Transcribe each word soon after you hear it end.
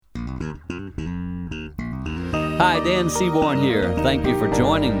Hi, Dan Seaborn here. Thank you for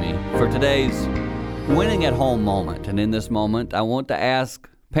joining me for today's Winning at Home moment. And in this moment, I want to ask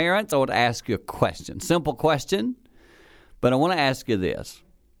parents, I want to ask you a question. Simple question, but I want to ask you this.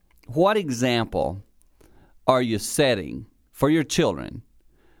 What example are you setting for your children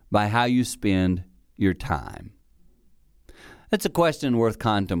by how you spend your time? That's a question worth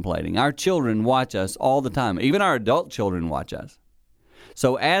contemplating. Our children watch us all the time. Even our adult children watch us.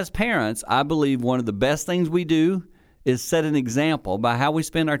 So as parents, I believe one of the best things we do is set an example by how we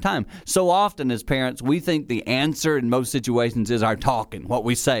spend our time. So often as parents, we think the answer in most situations is our talking, what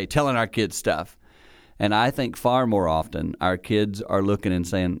we say, telling our kids stuff. And I think far more often our kids are looking and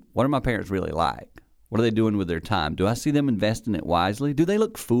saying, what are my parents really like? What are they doing with their time? Do I see them investing it wisely? Do they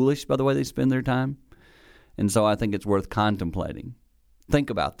look foolish by the way they spend their time? And so I think it's worth contemplating. Think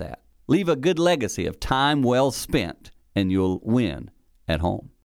about that. Leave a good legacy of time well spent, and you'll win at home.